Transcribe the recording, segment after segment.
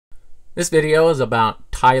This video is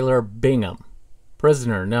about Tyler Bingham,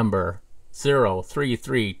 prisoner number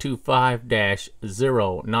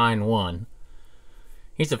 03325-091.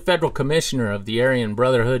 He's a federal commissioner of the Aryan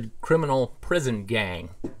Brotherhood criminal prison gang.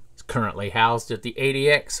 He's currently housed at the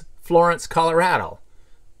ADX, Florence, Colorado.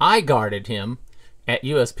 I guarded him at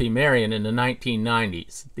USP Marion in the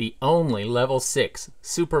 1990s, the only level 6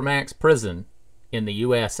 Supermax prison in the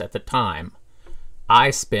US at the time. I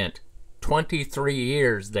spent 23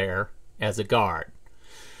 years there as a guard.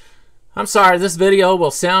 I'm sorry, this video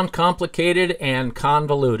will sound complicated and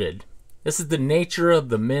convoluted. This is the nature of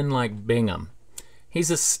the men like Bingham.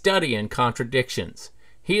 He's a study in contradictions.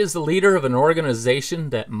 He is the leader of an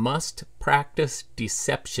organization that must practice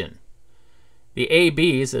deception. The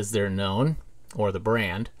ABs, as they're known, or the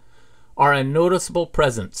brand, are a noticeable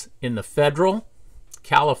presence in the federal,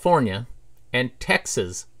 California, and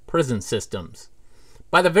Texas prison systems.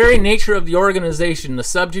 By the very nature of the organization, the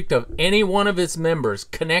subject of any one of its members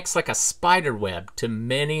connects like a spider web to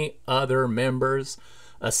many other members,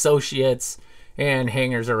 associates, and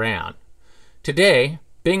hangers around. Today,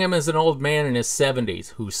 Bingham is an old man in his 70s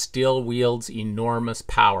who still wields enormous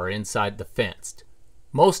power inside the fenced.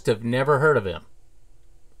 Most have never heard of him.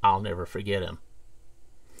 I'll never forget him.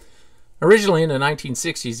 Originally in the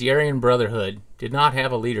 1960s, the Aryan Brotherhood did not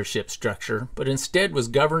have a leadership structure, but instead was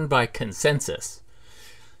governed by consensus.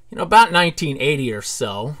 About 1980 or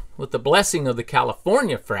so, with the blessing of the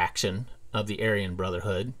California faction of the Aryan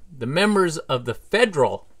Brotherhood, the members of the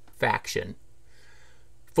federal faction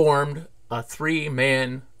formed a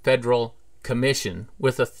 3-man federal commission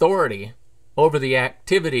with authority over the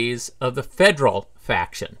activities of the federal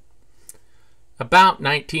faction. About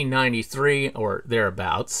 1993 or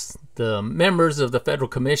thereabouts, the members of the federal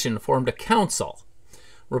commission formed a council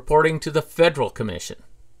reporting to the federal commission,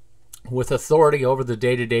 with authority over the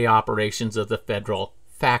day-to-day operations of the federal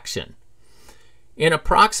faction. In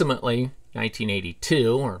approximately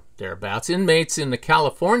 1982 or thereabouts, inmates in the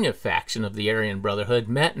California faction of the Aryan Brotherhood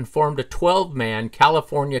met and formed a 12-man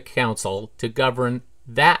California council to govern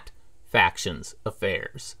that faction's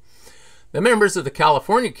affairs. The members of the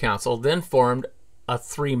California council then formed a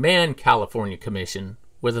 3-man California commission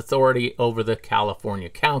with authority over the California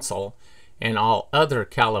council and all other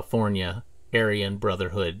California Aryan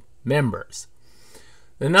Brotherhood members.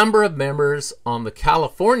 The number of members on the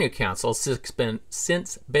California Council has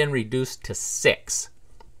since been reduced to 6.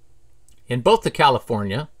 In both the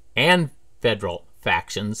California and federal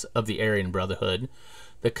factions of the Aryan Brotherhood,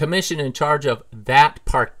 the commission in charge of that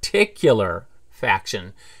particular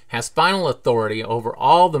faction has final authority over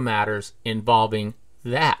all the matters involving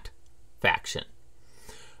that faction.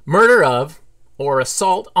 Murder of or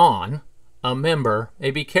assault on a member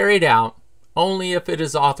may be carried out only if it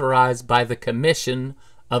is authorized by the commission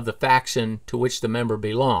of the faction to which the member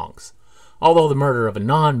belongs, although the murder of a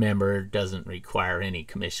non-member doesn't require any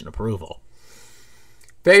commission approval.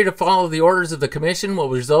 Failure to follow the orders of the commission will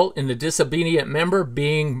result in the disobedient member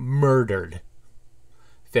being murdered.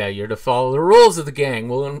 Failure to follow the rules of the gang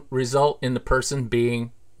will result in the person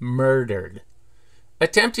being murdered.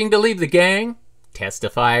 Attempting to leave the gang,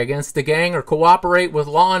 testify against the gang, or cooperate with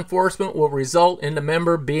law enforcement will result in the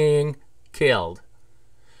member being killed.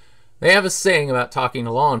 They have a saying about talking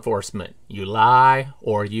to law enforcement: you lie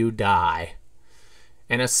or you die.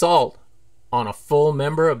 An assault on a full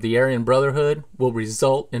member of the Aryan Brotherhood will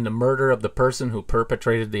result in the murder of the person who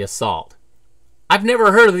perpetrated the assault. I've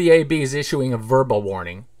never heard of the ABs issuing a verbal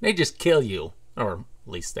warning. They just kill you, or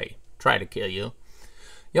at least they try to kill you.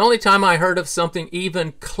 The only time I heard of something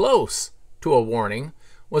even close to a warning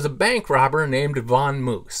was a bank robber named Von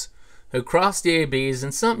Moose, who crossed the ABs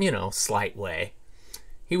in some, slight way.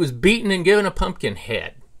 He was beaten and given a pumpkin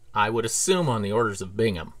head, I would assume on the orders of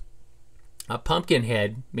Bingham. A pumpkin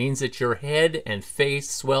head means that your head and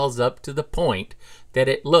face swells up to the point that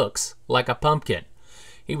it looks like a pumpkin.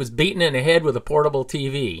 He was beaten in the head with a portable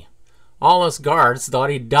TV. All us guards thought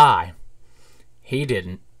he'd die. He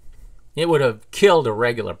didn't. It would have killed a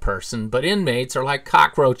regular person, but inmates are like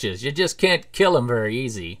cockroaches. You just can't kill them very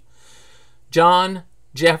easy. John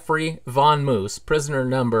Jeffrey Von Moose, prisoner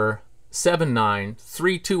number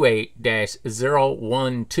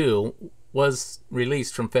 79328-012, was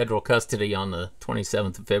released from federal custody on the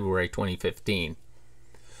 27th of February 2015.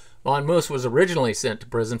 Von Moose was originally sent to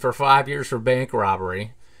prison for 5 years for bank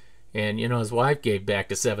robbery, and his wife gave back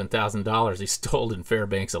the $7,000 he stole in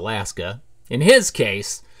Fairbanks, Alaska. In his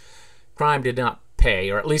case, crime did not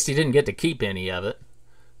pay, or at least he didn't get to keep any of it.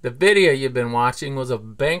 The video you've been watching was a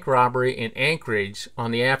bank robbery in Anchorage on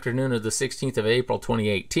the afternoon of the 16th of April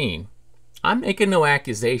 2018. I'm making no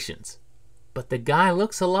accusations. but the guy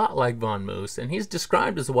looks a lot like Von Moose, and he's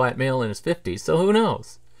described as a white male in his 50s, so who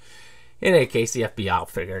knows? In any case, the FBI will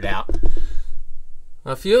figure it out.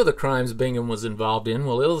 A few of the crimes Bingham was involved in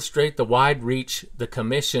will illustrate the wide reach the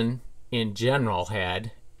Commission in general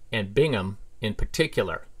had, and Bingham in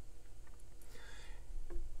particular.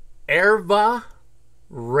 Erva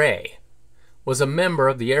Ray was a member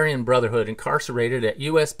of the Aryan Brotherhood incarcerated at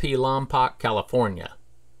USP Lompoc, California.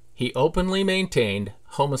 He openly maintained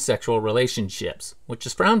homosexual relationships, which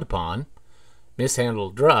is frowned upon,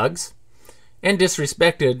 mishandled drugs, and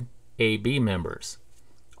disrespected AB members,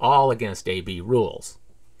 all against AB rules.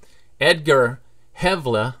 Edgar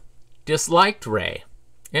Hevla disliked Ray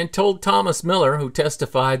and told Thomas Miller, who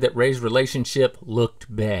testified that Ray's relationship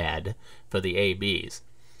looked bad for the ABs.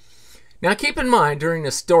 Now keep in mind during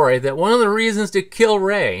the story that one of the reasons to kill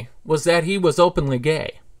Ray was that he was openly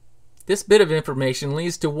gay. This bit of information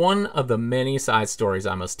leads to one of the many side stories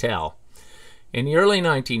I must tell. In the early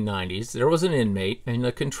 1990s, there was an inmate in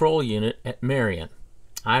the control unit at Marion.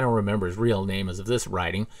 I don't remember his real name as of this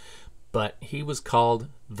writing, but he was called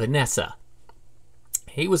Vanessa.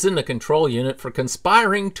 He was in the control unit for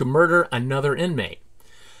conspiring to murder another inmate.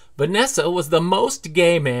 Vanessa was the most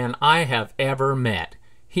gay man I have ever met.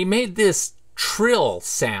 He made this trill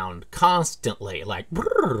sound constantly, like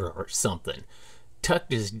brrr or something.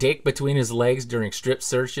 Tucked his dick between his legs during strip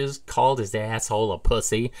searches, called his asshole a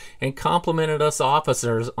pussy, and complimented us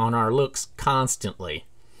officers on our looks constantly.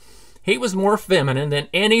 He was more feminine than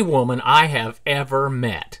any woman I have ever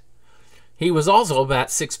met. He was also about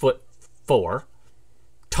 6'4",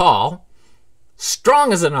 tall,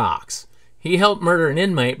 strong as an ox. He helped murder an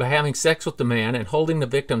inmate by having sex with the man and holding the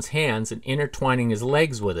victim's hands and intertwining his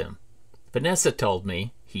legs with him. Vanessa told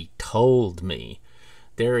me,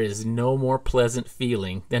 there is no more pleasant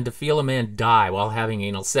feeling than to feel a man die while having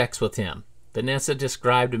anal sex with him. Vanessa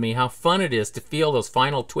described to me how fun it is to feel those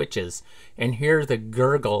final twitches and hear the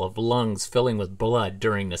gurgle of lungs filling with blood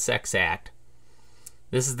during the sex act.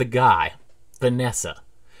 This is the guy, Vanessa,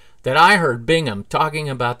 that I heard Bingham talking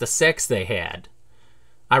about the sex they had.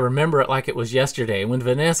 I remember it like it was yesterday when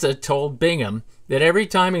Vanessa told Bingham that every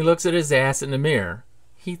time he looks at his ass in the mirror,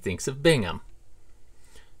 he thinks of Bingham.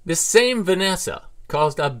 This same Vanessa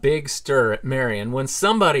caused a big stir at Marion when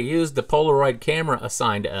somebody used the Polaroid camera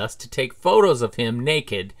assigned to us to take photos of him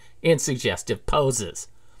naked in suggestive poses.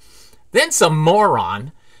 Then some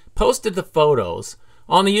moron posted the photos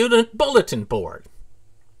on the unit bulletin board.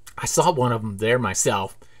 I saw one of them there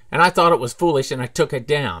myself, and I thought it was foolish and I took it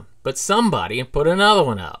down, but somebody put another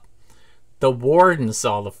one up. The warden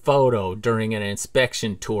saw the photo during an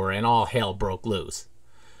inspection tour and all hell broke loose.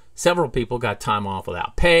 Several people got time off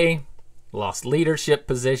without pay, lost leadership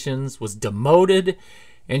positions, was demoted,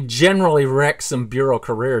 and generally wrecked some bureau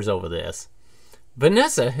careers over this.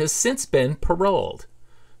 Vanessa has since been paroled.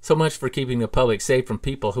 So much for keeping the public safe from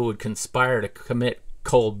people who would conspire to commit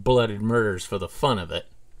cold-blooded murders for the fun of it.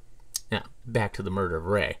 Now, back to the murder of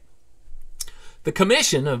Ray. The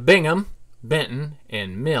commission of Bingham, Benton,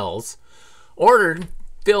 and Mills ordered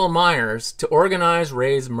Phil Myers to organize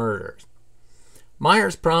Ray's murders.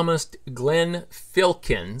 Myers promised Glenn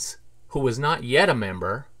Filkins, who was not yet a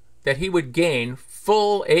member, that he would gain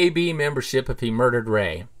full AB membership if he murdered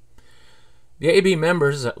Ray. The AB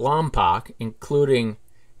members at Lompoc, including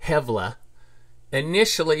Hevla,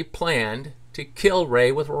 initially planned to kill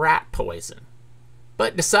Ray with rat poison,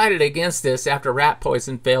 but decided against this after rat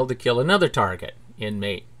poison failed to kill another target,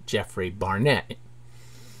 inmate Jeffrey Barnett.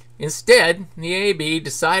 Instead, the AB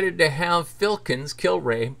decided to have Filkins kill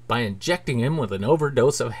Ray by injecting him with an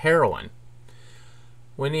overdose of heroin.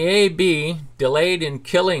 When the AB delayed in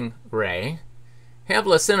killing Ray,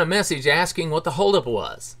 Hevla sent a message asking what the holdup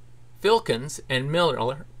was. Filkins and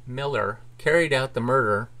Miller carried out the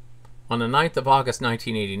murder on the 9th of August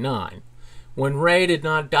 1989. When Ray did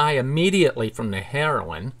not die immediately from the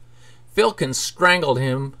heroin, Filkins strangled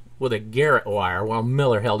him with a garrote wire while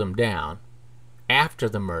Miller held him down. After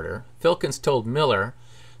the murder, Filkins told Miller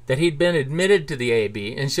that he'd been admitted to the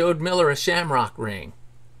AB and showed Miller a shamrock ring,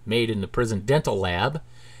 made in the prison dental lab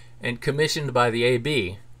and commissioned by the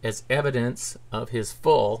AB as evidence of his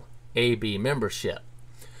full AB membership.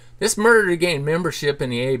 This murder to gain membership in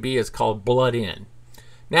the AB is called blood in.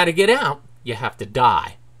 Now to get out, you have to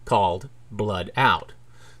die, called blood out.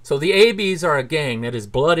 So the ABs are a gang that is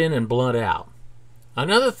blood in and blood out.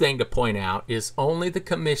 Another thing to point out is only the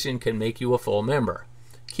commission can make you a full member.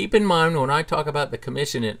 Keep in mind when I talk about the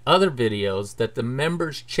commission in other videos that the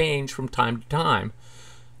members change from time to time,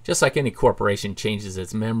 just like any corporation changes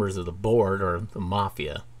its members of the board or the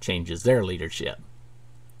mafia changes their leadership.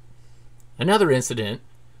 Another incident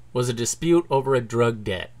was a dispute over a drug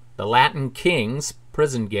debt. the Latin Kings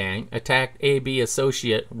prison gang attacked AB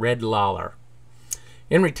associate Red Lawler.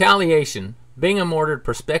 In retaliation, Bingham ordered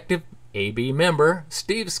prospective AB member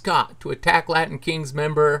Steve Scott to attack Latin Kings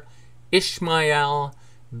member Ishmael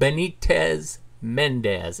Benitez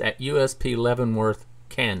Mendez at USP Leavenworth,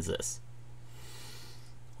 Kansas.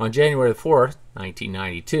 On January 4th,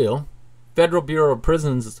 1992, Federal Bureau of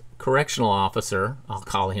Prisons correctional officer, I'll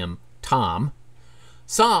call him Tom,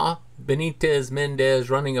 saw Benitez Mendez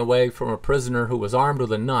running away from a prisoner who was armed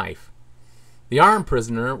with a knife. The armed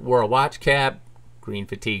prisoner wore a watch cap, green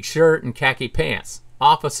fatigue shirt, and khaki pants.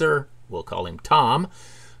 Officer, we'll call him Tom,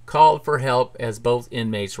 called for help as both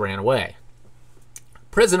inmates ran away.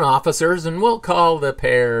 Prison officers, and we'll call the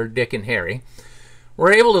pair Dick and Harry,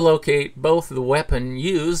 were able to locate both the weapon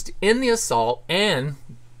used in the assault and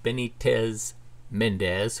Benitez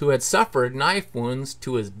Mendez, who had suffered knife wounds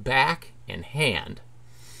to his back and hand.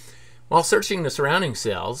 While searching the surrounding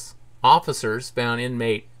cells, officers found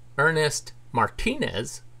inmate Ernest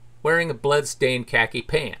Martinez wearing a blood-stained khaki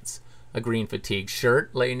pants. A green fatigue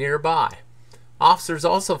shirt lay nearby. Officers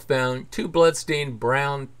also found 2 blood-stained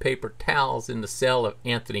brown paper towels in the cell of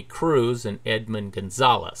Anthony Cruz and Edmund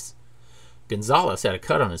Gonzalez. Gonzalez had a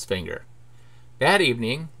cut on his finger. That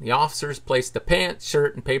evening, the officers placed the pants,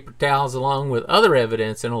 shirt, and paper towels along with other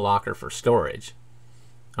evidence in a locker for storage.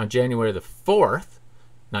 On January the 4th,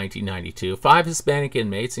 1992, 5 Hispanic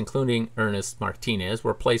inmates, including Ernest Martinez,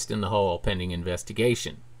 were placed in the hole pending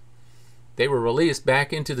investigation. They were released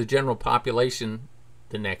back into the general population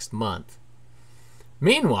the next month.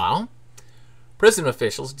 Meanwhile, prison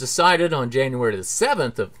officials decided on January the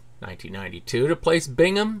 7th of 1992 to place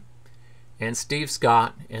Bingham and Steve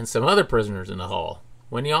Scott and some other prisoners in the hole.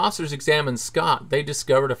 When the officers examined Scott, they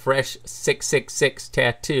discovered a fresh 666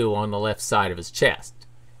 tattoo on the left side of his chest.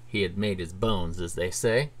 He had made his bones, as they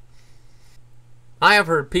say. I have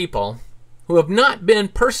heard people who have not been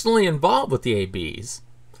personally involved with the ABs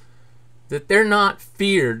that they're not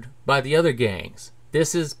feared by the other gangs.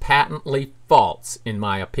 This is patently false, in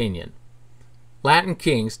my opinion. Latin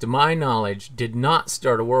Kings, to my knowledge, did not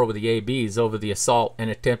start a war with the ABs over the assault and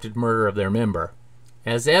attempted murder of their member,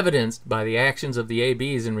 as evidenced by the actions of the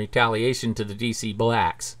ABs in retaliation to the DC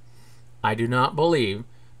Blacks. I do not believe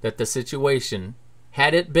that the situation,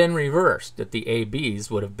 had it been reversed, that the ABs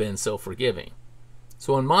would have been so forgiving.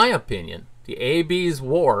 So in my opinion, the ABs'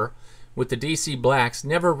 war with the DC Blacks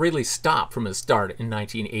never really stopped from its start in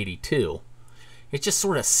 1982. It just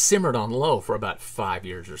sort of simmered on low for about 5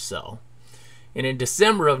 years or so. And in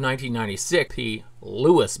December of 1996, in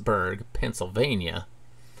Lewisburg, Pennsylvania,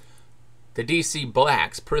 the DC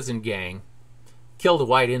Blacks prison gang killed a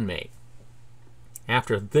white inmate.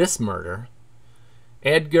 After this murder,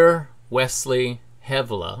 Edgar Wesley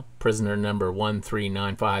Hevla, prisoner number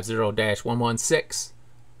 13950-116,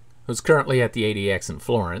 who's currently at the ADX in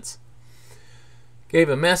Florence, gave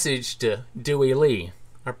a message to Dewey Lee,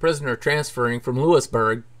 a prisoner transferring from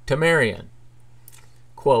Lewisburg to Marion.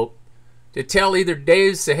 Quote, to tell either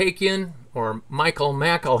Dave Sahakian or Michael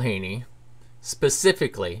McElhaney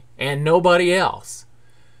specifically, and nobody else,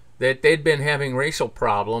 that they'd been having racial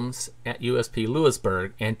problems at USP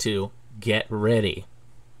Lewisburg and to get ready,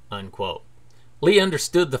 unquote. Lee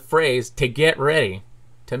understood the phrase to get ready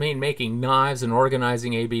to mean making knives and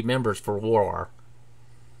organizing AB members for war.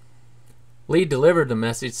 Lee delivered the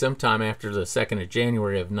message sometime after the 2nd of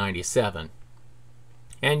January of 97.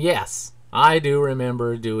 And yes, I do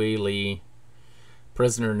remember Dewey Lee,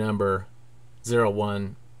 prisoner number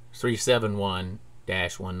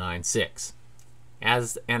 01371-196.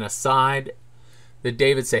 As an aside, the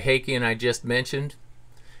David Sahakian I just mentioned,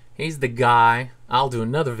 he's the guy I'll do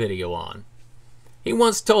another video on. He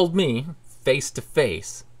once told me, face to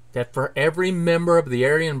face, that for every member of the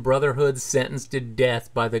Aryan Brotherhood sentenced to death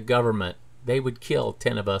by the government, they would kill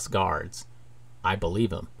 10 of us guards. I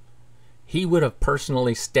believe him. He would have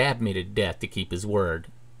personally stabbed me to death to keep his word,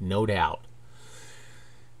 no doubt.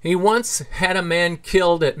 He once had a man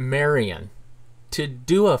killed at Marion to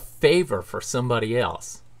do a favor for somebody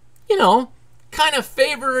else. You know, kind of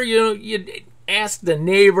favor, you'd ask the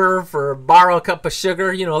neighbor for borrow a cup of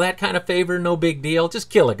sugar, that kind of favor, no big deal. Just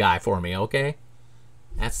kill a guy for me, okay?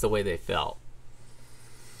 That's the way they felt.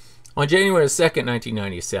 On January 2nd,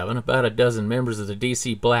 1997, about a dozen members of the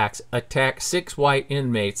DC Blacks attacked 6 white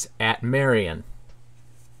inmates at Marion.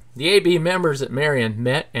 The AB members at Marion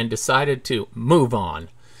met and decided to move on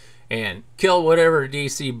and kill whatever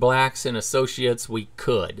DC Blacks and associates we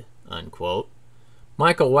could, unquote.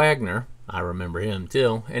 Michael Wagner, I remember him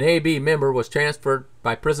too, an AB member, was transferred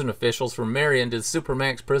by prison officials from Marion to the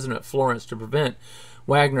Supermax prison at Florence to prevent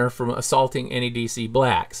Wagner from assaulting any DC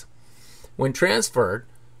Blacks. When transferred,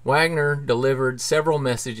 Wagner delivered several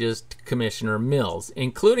messages to Commissioner Mills,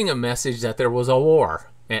 including a message that there was a war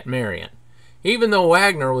at Marion. Even though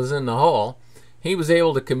Wagner was in the hole, he was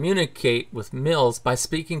able to communicate with Mills by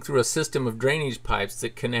speaking through a system of drainage pipes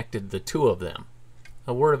that connected the two of them.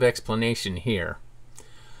 A word of explanation here.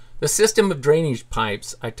 The system of drainage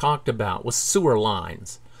pipes I talked about was sewer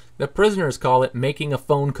lines. The prisoners call it making a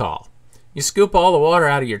phone call. You scoop all the water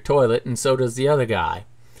out of your toilet, and so does the other guy.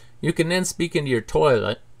 You can then speak into your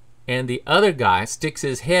toilet, and the other guy sticks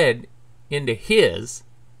his head into his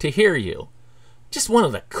to hear you. Just one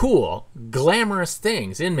of the cool, glamorous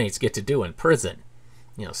things inmates get to do in prison.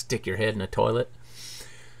 You know, stick your head in a toilet.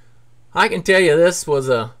 I can tell you this was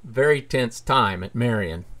a very tense time at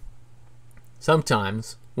Marion.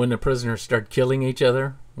 Sometimes, when the prisoners start killing each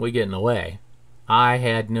other, we get in the way. I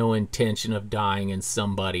had no intention of dying in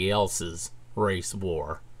somebody else's race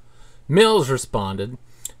war. Mills responded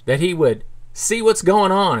that he would see what's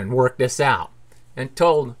going on and work this out, and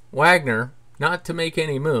told Wagner not to make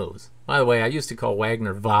any moves. By the way, I used to call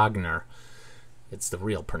Wagner Wagner. It's the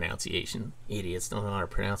real pronunciation. Idiots don't know how to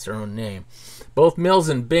pronounce their own name. Both Mills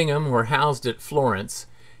and Bingham were housed at Florence,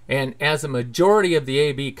 and as a majority of the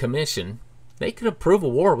AB Commission, they could approve a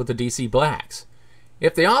war with the DC Blacks.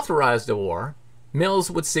 If they authorized a war,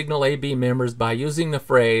 Mills would signal AB members by using the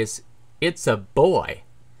phrase, "It's a boy."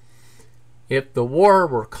 If the war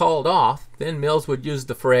were called off, then Mills would use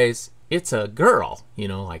the phrase, "It's a girl," you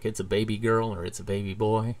know, like it's a baby girl or it's a baby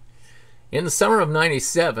boy. In the summer of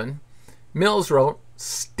 '97, Mills wrote,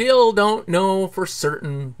 "Still don't know for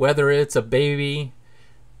certain whether it's a baby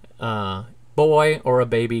boy or a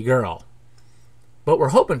baby girl. But we're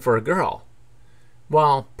hoping for a girl,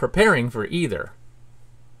 while preparing for either."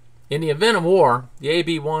 In the event of war, the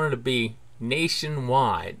AB wanted to be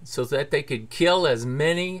nationwide so that they could kill as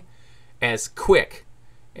many as quick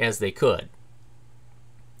as they could.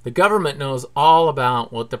 The government knows all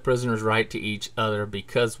about what the prisoners write to each other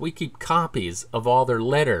because we keep copies of all their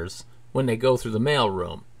letters when they go through the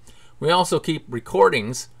mailroom. We also keep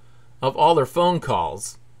recordings of all their phone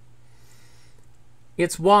calls.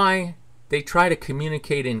 It's why they try to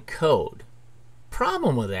communicate in code.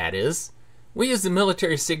 Problem with that is, we use the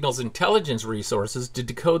military signals intelligence resources to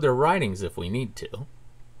decode their writings if we need to.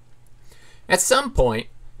 At some point,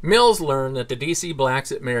 Mills learned that the DC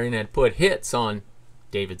Blacks at Marion had put hits on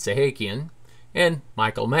David Sahakian and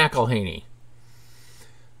Michael McElhaney.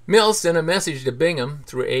 Mills sent a message to Bingham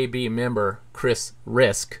through AB member Chris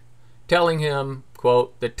Risk, telling him,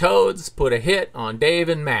 quote, "The Toads put a hit on Dave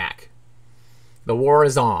and Mac. The war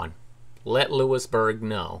is on. Let Lewisburg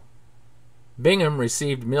know." Bingham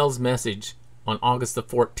received Mills' message on August the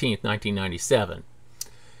 14th, 1997.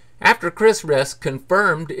 After Chris Risk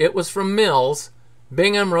confirmed it was from Mills,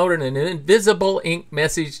 Bingham wrote an invisible ink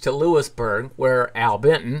message to Lewisburg, where Al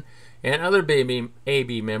Benton and other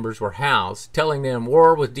AB members were housed, telling them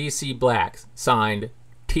war with DC Blacks, signed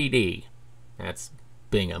TD. That's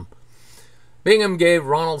Bingham. Bingham gave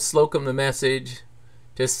Ronald Slocum the message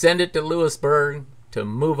to send it to Lewisburg to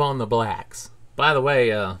move on the blacks. By the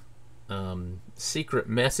way, secret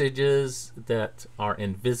messages that are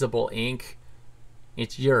invisible ink,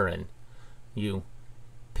 it's urine. You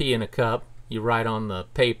pee in a cup, you write on the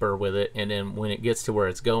paper with it, and then when it gets to where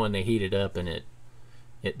it's going, they heat it up and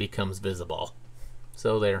it becomes visible.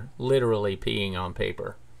 So they're literally peeing on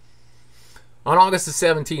paper. On August the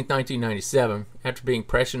 17th, 1997, after being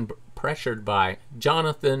pressured by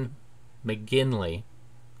Jonathan McGinley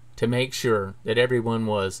to make sure that everyone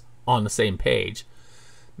was on the same page,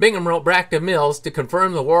 Bingham wrote back to Mills to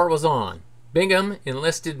confirm the war was on. Bingham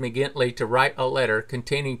enlisted McGinley to write a letter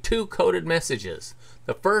containing 2 coded messages.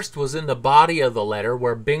 The first was in the body of the letter,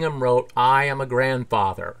 where Bingham wrote, "I am a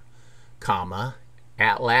grandfather, comma,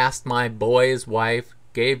 at last my boy's wife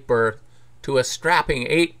gave birth to a strapping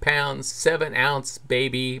 8 pounds 7 ounce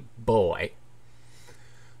baby boy."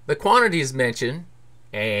 The quantities mentioned,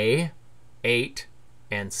 A, 8,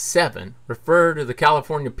 and 7, refer to the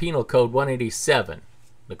California Penal Code 187,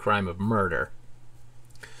 the crime of murder.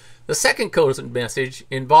 The second coded message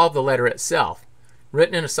involved the letter itself,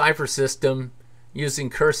 written in a cipher system using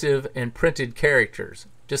cursive and printed characters.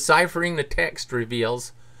 Deciphering the text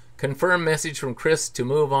reveals, "Confirm message from Chris to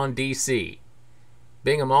move on DC."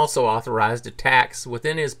 Bingham also authorized attacks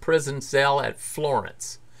within his prison cell at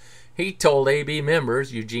Florence. He told AB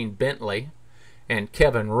members Eugene Bentley and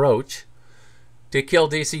Kevin Roach to kill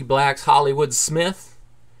DC Blacks Hollywood Smith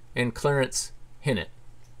and Clarence Hinnett.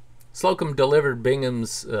 Slocum delivered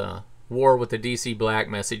Bingham's war with the DC Black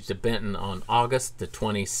message to Benton on August the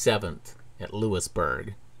 27th at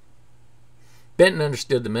Lewisburg. Benton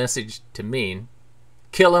understood the message to mean,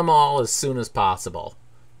 "Kill them all as soon as possible."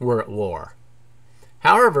 were at war.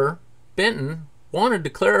 However, Benton wanted to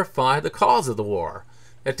clarify the cause of the war,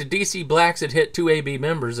 that the DC blacks had hit 2 AB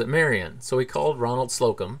members at Marion, so he called Ronald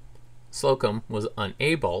Slocum. Slocum was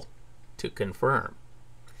unable to confirm.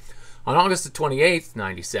 On August the 28th,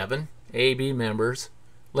 97, AB members,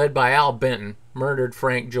 led by Al Benton, murdered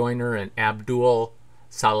Frank Joyner and Abdul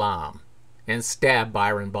Salam and stabbed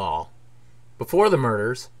Byron Ball. Before the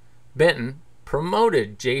murders, Benton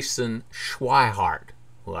promoted Jason Schweihart,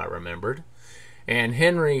 who I remembered, and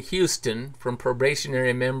Henry Houston from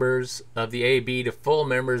probationary members of the AB to full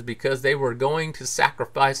members because they were going to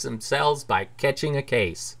sacrifice themselves by catching a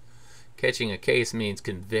case. Catching a case means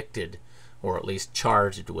convicted, or at least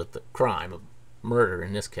charged with the crime of murder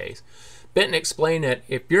in this case. Benton explained that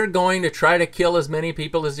if you're going to try to kill as many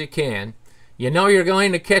people as you can, you know you're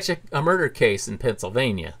going to catch a murder case in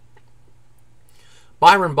Pennsylvania.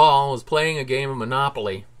 Byron Ball was playing a game of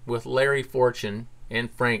Monopoly with Larry Fortune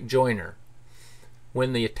and Frank Joyner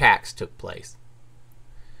when the attacks took place.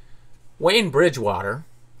 Wayne Bridgewater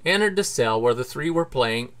entered the cell where the three were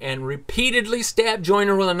playing and repeatedly stabbed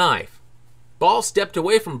Joyner with a knife. Ball stepped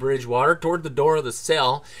away from Bridgewater toward the door of the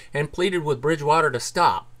cell and pleaded with Bridgewater to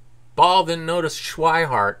stop. Ball then noticed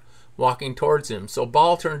Schweihart walking towards him, so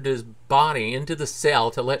Ball turned his body into the cell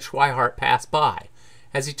to let Schweihart pass by.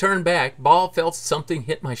 As he turned back, Ball felt something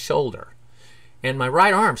hit my shoulder, and my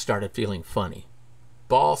right arm started feeling funny.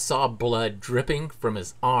 Ball saw blood dripping from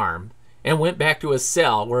his arm and went back to his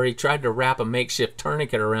cell where he tried to wrap a makeshift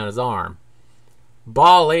tourniquet around his arm.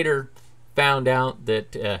 Ball later found out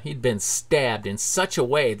that he'd been stabbed in such a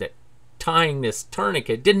way that tying this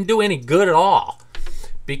tourniquet didn't do any good at all.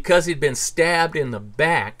 Because he'd been stabbed in the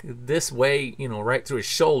back this way, you know, right through his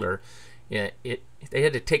shoulder, they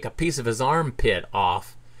had to take a piece of his armpit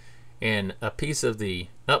off and a piece of the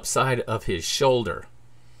upside of his shoulder.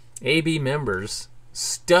 AB members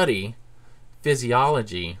study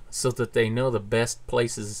physiology so that they know the best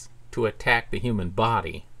places to attack the human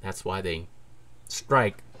body. That's why they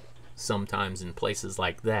strike sometimes in places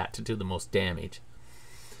like that to do the most damage.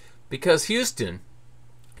 Because Houston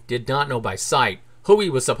did not know by sight who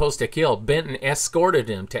he was supposed to kill, Benton escorted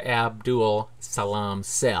him to Abdul Salam's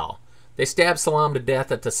cell. They stabbed Salam to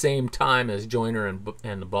death at the same time as Joyner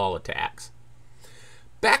and the Ball attacks.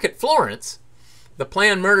 Back at Florence, the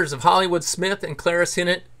planned murders of Hollywood Smith and Clarice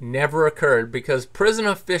Hinnant never occurred because prison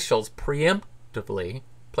officials preemptively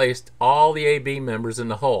placed all the AB members in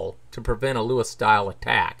the hole to prevent a Lewis-style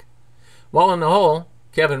attack. While in the hole,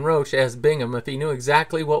 Kevin Roach asked Bingham if he knew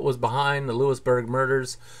exactly what was behind the Lewisburg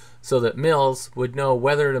murders so that Mills would know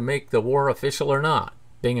whether to make the war official or not.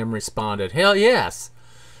 Bingham responded, "Hell yes."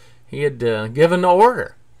 He had given the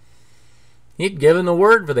order. He'd given the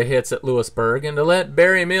word for the hits at Lewisburg and to let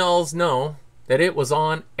Barry Mills know that it was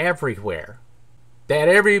on everywhere. That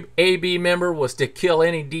every AB member was to kill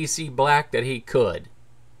any DC black that he could.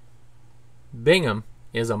 Bingham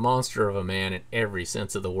is a monster of a man in every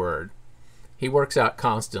sense of the word. He works out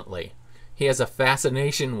constantly. He has a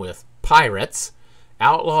fascination with pirates,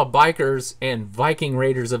 outlaw bikers, and Viking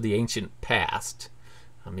raiders of the ancient past.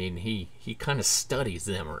 I mean, he kind of studies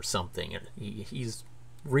them or something. He's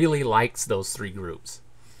really likes those three groups.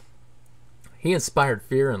 He inspired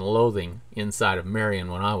fear and loathing inside of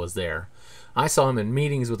Marion when I was there. I saw him in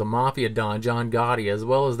meetings with the Mafia Don John Gotti, as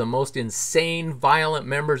well as the most insane, violent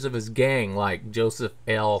members of his gang, like Joseph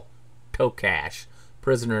L. Tokash,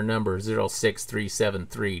 prisoner number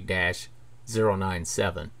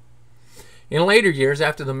 06373-097. In later years,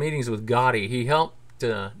 after the meetings with Gotti, he helped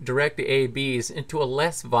direct the ABs into a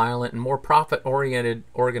less violent and more profit-oriented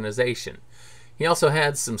organization. He also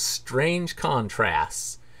had some strange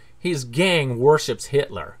contrasts. His gang worships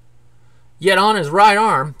Hitler. Yet on his right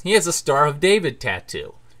arm, he has a Star of David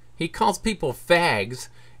tattoo. He calls people fags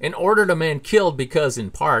and ordered a man killed because, in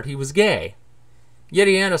part, he was gay. Yet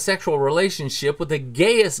he had a sexual relationship with the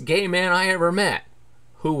gayest gay man I ever met,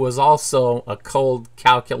 who was also a cold,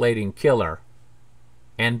 calculating killer.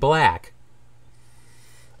 And black.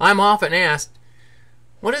 I'm often asked,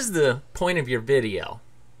 what is the point of your video?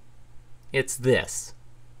 It's this.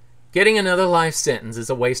 Getting another life sentence is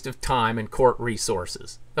a waste of time and court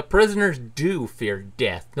resources. The prisoners do fear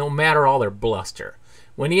death, no matter all their bluster.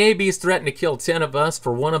 When the ABs threaten to kill 10 of us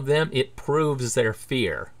for one of them, it proves their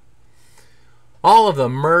fear. All of the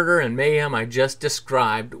murder and mayhem I just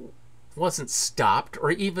described wasn't stopped or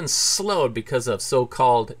even slowed because of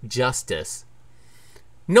so-called justice.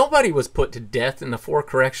 Nobody was put to death in the 4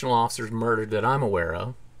 correctional officers murdered that I'm aware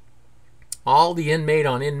of. All the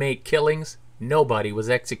inmate-on-inmate killings, nobody was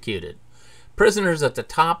executed. Prisoners at the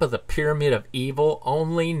top of the pyramid of evil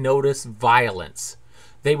only notice violence.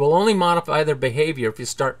 They will only modify their behavior if you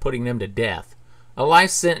start putting them to death. A life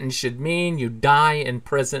sentence should mean you die in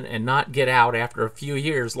prison and not get out after a few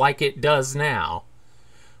years like it does now.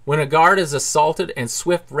 When a guard is assaulted and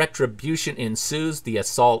swift retribution ensues, the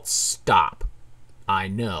assaults stop. I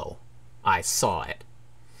know. I saw it.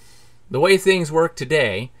 The way things work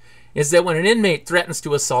today is that when an inmate threatens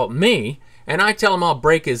to assault me, and I tell him I'll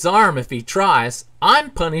break his arm if he tries,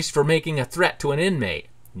 I'm punished for making a threat to an inmate.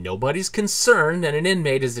 Nobody's concerned that an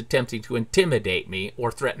inmate is attempting to intimidate me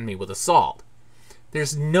or threaten me with assault.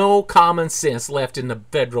 There's no common sense left in the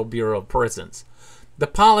Federal Bureau of Prisons. The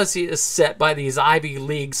policy is set by these Ivy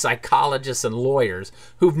League psychologists and lawyers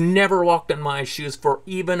who've never walked in my shoes for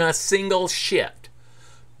even a single shift.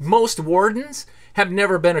 Most wardens have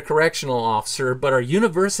never been a correctional officer but are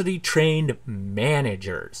university-trained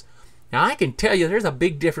managers. Now, I can tell you there's a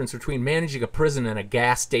big difference between managing a prison and a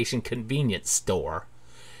gas station convenience store.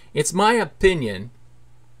 It's my opinion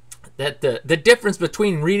that the difference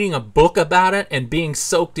between reading a book about it and being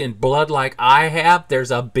soaked in blood like I have,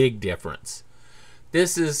 there's a big difference.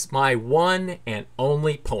 This is my one and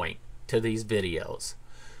only point to these videos.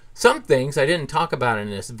 Some things I didn't talk about in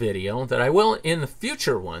this video that I will in the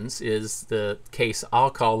future ones is the case I'll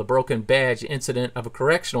call the broken badge incident of a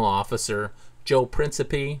correctional officer, Joe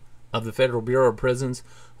Principe of the Federal Bureau of Prisons,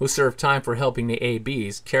 who served time for helping the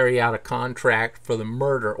ABs carry out a contract for the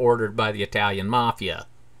murder ordered by the Italian Mafia.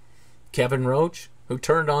 Kevin Roach, who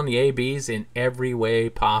turned on the ABs in every way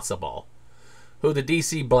possible. Who the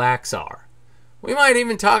DC Blacks are. We might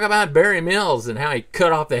even talk about Barry Mills and how he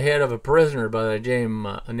cut off the head of a prisoner by the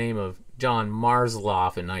name of John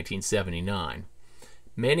Marsloff in 1979.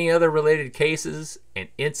 Many other related cases and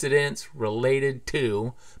incidents related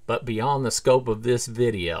to, but beyond the scope of this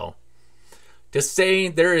video. To say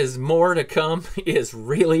there is more to come is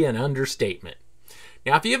really an understatement.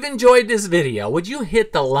 Now, if you've enjoyed this video, would you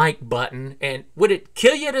hit the like button, and would it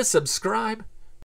kill you to subscribe?